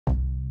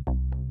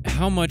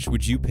How much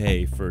would you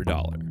pay for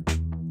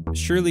 $1?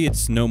 Surely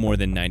it's no more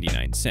than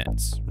 99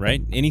 cents, right?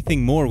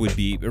 Anything more would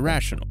be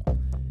irrational.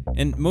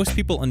 And most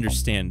people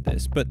understand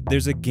this, but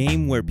there's a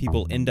game where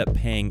people end up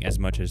paying as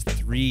much as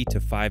 $3 to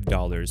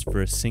 $5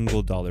 for a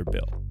single dollar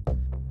bill.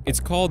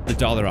 It's called the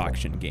dollar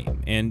auction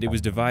game, and it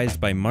was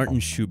devised by Martin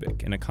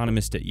Shubik, an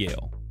economist at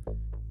Yale.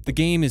 The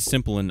game is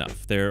simple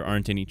enough. There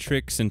aren't any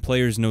tricks, and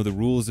players know the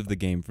rules of the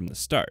game from the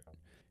start.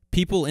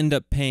 People end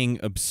up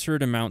paying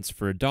absurd amounts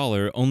for a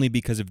dollar only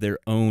because of their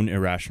own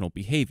irrational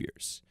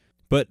behaviors.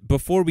 But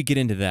before we get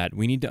into that,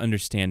 we need to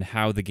understand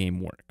how the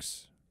game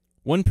works.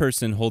 One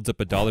person holds up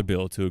a dollar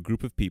bill to a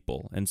group of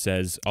people and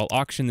says, "I'll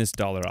auction this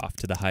dollar off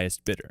to the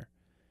highest bidder."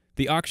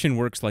 The auction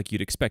works like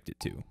you'd expect it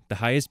to.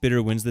 The highest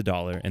bidder wins the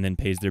dollar and then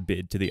pays their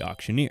bid to the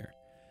auctioneer.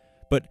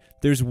 But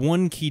there's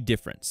one key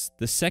difference.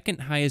 The second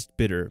highest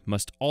bidder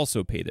must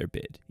also pay their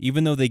bid,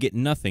 even though they get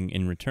nothing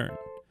in return.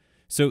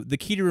 So the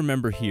key to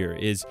remember here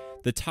is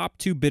the top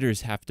two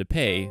bidders have to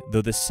pay,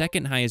 though the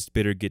second highest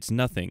bidder gets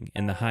nothing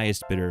and the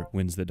highest bidder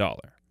wins the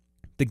dollar.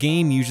 The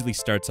game usually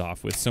starts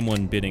off with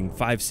someone bidding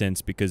 5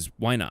 cents because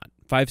why not?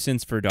 5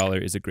 cents for a dollar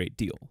is a great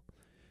deal.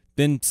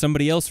 Then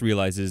somebody else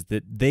realizes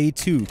that they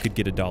too could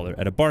get a dollar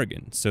at a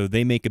bargain, so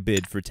they make a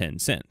bid for 10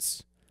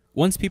 cents.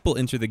 Once people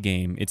enter the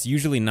game, it's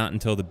usually not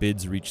until the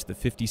bids reach the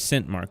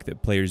 50-cent mark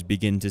that players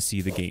begin to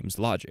see the game's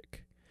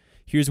logic.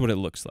 Here's what it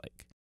looks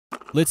like.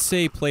 Let's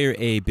say player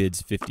A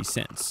bids 50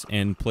 cents,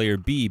 and player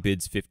B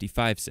bids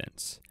 55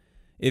 cents.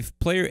 If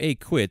player A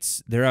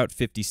quits, they're out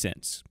 50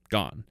 cents,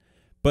 gone.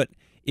 But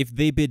if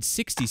they bid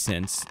 60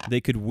 cents,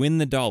 they could win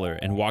the dollar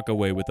and walk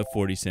away with a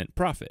 40-cent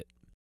profit.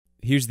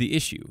 Here's the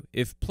issue.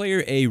 If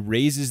player A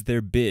raises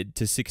their bid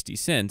to 60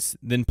 cents,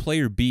 then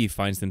player B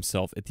finds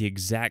themselves at the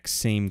exact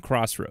same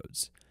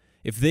crossroads.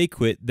 If they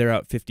quit, they're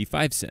out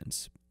 55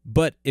 cents.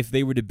 But if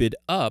they were to bid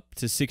up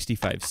to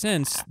 65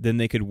 cents, then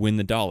they could win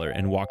the dollar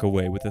and walk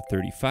away with a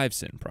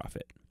 35-cent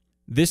profit.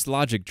 This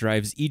logic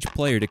drives each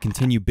player to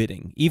continue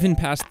bidding, even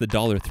past the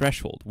dollar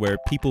threshold, where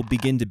people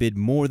begin to bid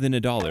more than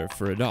a dollar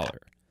for a dollar.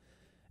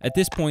 At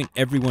this point,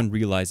 everyone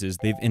realizes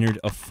they've entered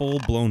a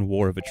full-blown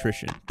war of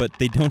attrition, but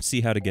they don't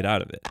see how to get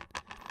out of it.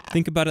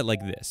 Think about it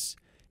like this.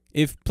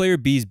 If player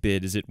B's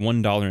bid is at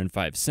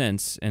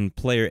 $1.05 and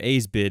player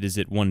A's bid is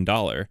at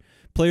 $1,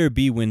 player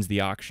B wins the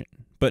auction.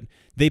 But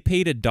they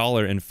paid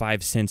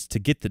 $1.05 to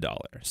get the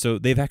dollar, so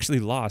they've actually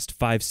lost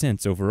 5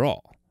 cents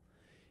overall.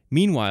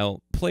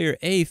 Meanwhile, player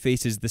A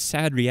faces the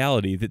sad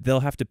reality that they'll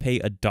have to pay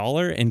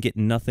 $1 and get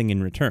nothing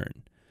in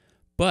return.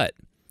 But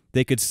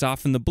they could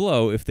soften the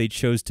blow if they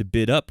chose to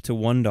bid up to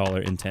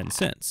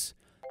 $1.10.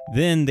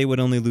 Then they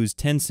would only lose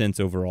 10 cents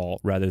overall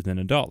rather than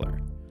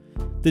 $1.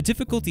 The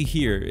difficulty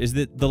here is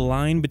that the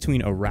line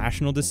between a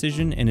rational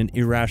decision and an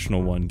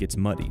irrational one gets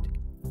muddied.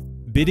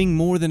 Bidding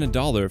more than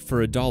 $1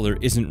 for a dollar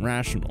isn't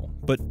rational,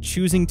 but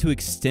choosing to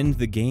extend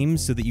the game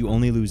so that you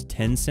only lose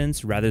 10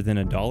 cents rather than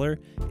 $1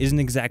 isn't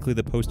exactly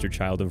the poster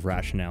child of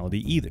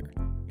rationality either.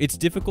 It's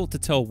difficult to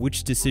tell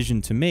which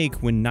decision to make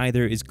when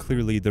neither is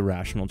clearly the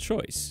rational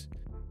choice.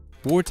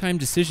 Wartime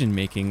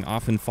decision-making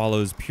often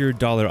follows pure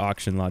dollar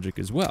auction logic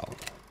as well.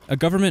 A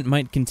government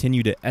might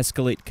continue to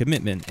escalate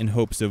commitment in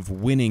hopes of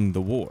winning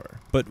the war,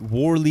 but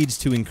war leads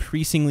to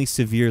increasingly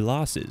severe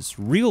losses,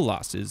 real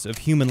losses of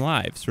human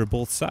lives for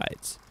both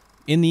sides.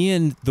 In the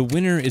end, the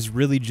winner is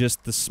really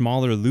just the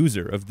smaller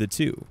loser of the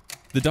two.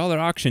 The dollar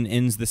auction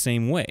ends the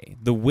same way.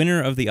 The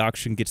winner of the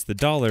auction gets the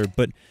dollar,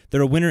 but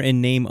they're a winner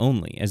in name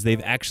only, as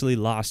they've actually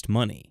lost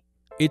money.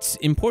 It's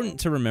important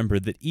to remember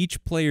that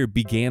each player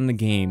began the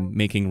game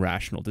making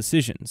rational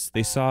decisions.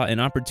 They saw an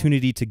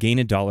opportunity to gain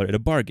a dollar at a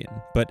bargain,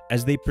 but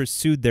as they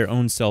pursued their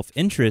own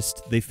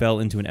self-interest, they fell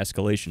into an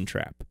escalation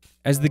trap.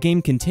 As the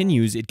game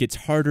continues, it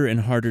gets harder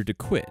and harder to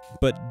quit,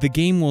 but the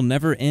game will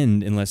never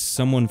end unless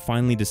someone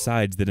finally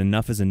decides that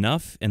enough is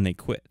enough and they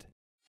quit.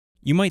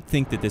 You might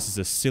think that this is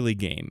a silly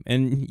game,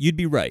 and you'd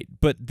be right,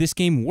 but this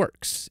game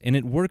works, and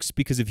it works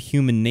because of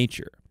human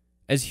nature.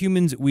 As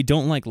humans, we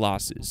don't like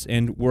losses,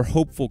 and we're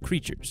hopeful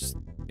creatures.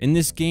 In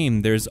this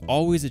game, there's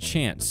always a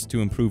chance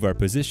to improve our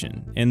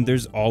position, and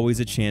there's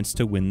always a chance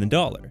to win the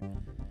dollar.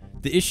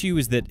 The issue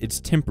is that it's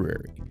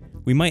temporary.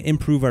 We might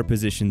improve our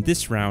position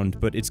this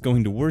round, but it's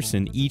going to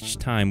worsen each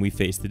time we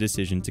face the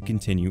decision to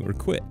continue or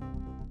quit.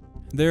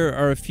 There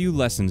are a few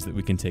lessons that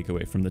we can take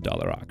away from the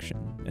dollar auction,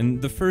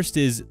 and the first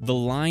is the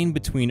line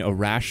between a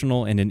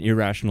rational and an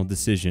irrational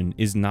decision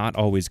is not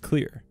always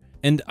clear.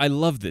 And I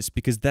love this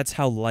because that's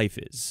how life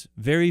is.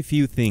 Very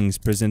few things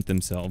present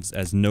themselves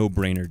as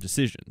no-brainer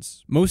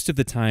decisions. Most of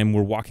the time,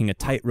 we're walking a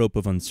tightrope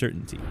of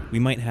uncertainty. We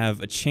might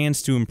have a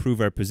chance to improve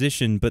our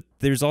position, but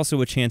there's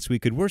also a chance we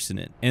could worsen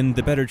it, and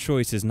the better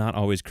choice is not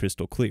always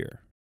crystal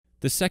clear.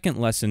 The second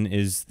lesson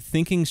is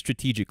thinking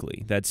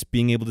strategically. That's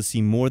being able to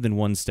see more than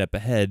one step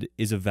ahead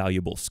is a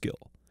valuable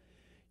skill.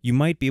 You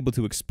might be able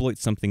to exploit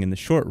something in the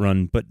short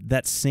run, but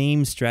that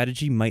same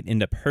strategy might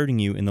end up hurting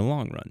you in the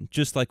long run,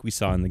 just like we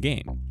saw in the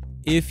game.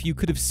 If you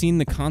could have seen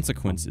the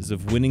consequences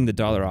of winning the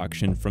dollar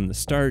auction from the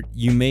start,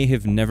 you may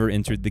have never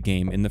entered the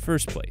game in the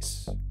first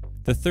place.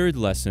 The third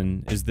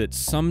lesson is that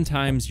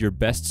sometimes your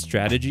best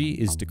strategy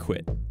is to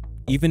quit,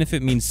 even if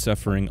it means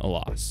suffering a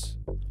loss.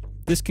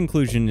 This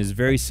conclusion is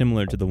very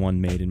similar to the one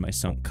made in my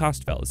sunk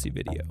cost fallacy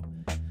video.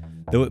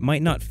 Though it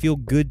might not feel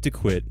good to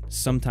quit,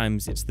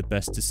 sometimes it's the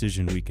best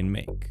decision we can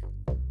make.